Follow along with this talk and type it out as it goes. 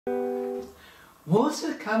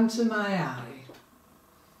Water come to my eye.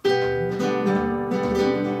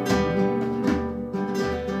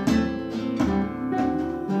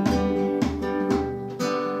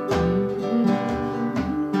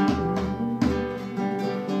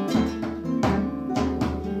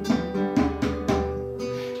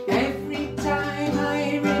 Every time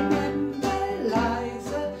I remember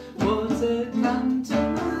Liza, water come to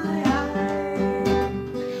my eye.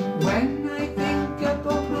 When I think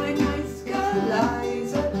about my nice girl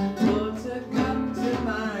Liza, water come to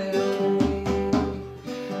my eye.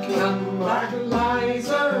 Come back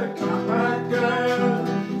Liza, come back girl,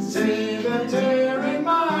 see the tear in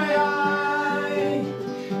my eye.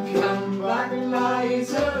 Come back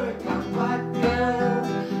Liza, come back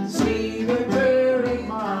girl, see the tear in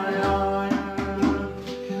my eye.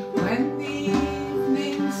 When the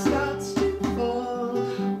evening starts to fall,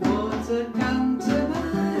 water come to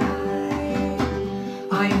my eye.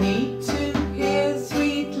 I need to hear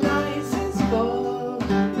sweet Liza's call,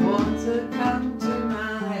 water come to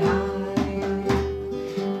my eye.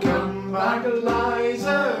 Come back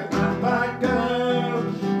Liza, come back girl,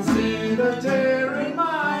 see the tear in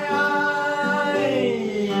my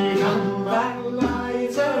eye. Come back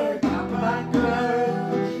Liza, come back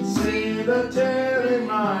girl, see the tear in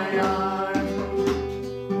my eye.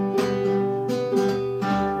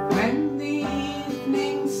 When the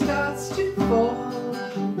evening starts to fall,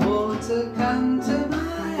 water come to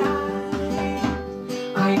my eye.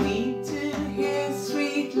 I need to hear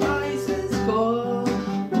sweet Liza's call,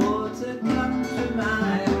 water come to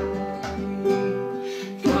my eye.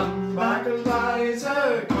 Come back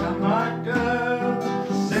Liza, come back girl,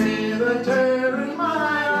 see the tear in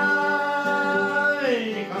my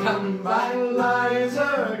eye. Come back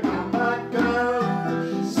Liza, come back girl,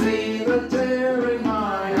 see the tear in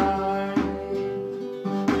my eye.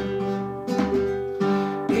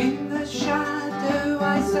 In the shadow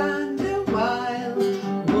I stand a while,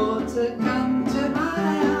 water come to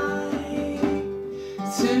my eye.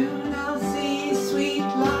 Soon I'll see sweet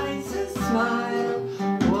Liza's smile,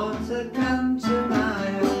 water come to my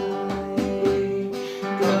eye.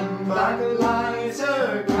 Come back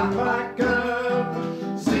Liza, come back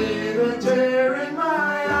girl, see the tear in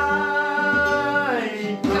my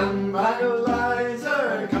eye. Come back Liza.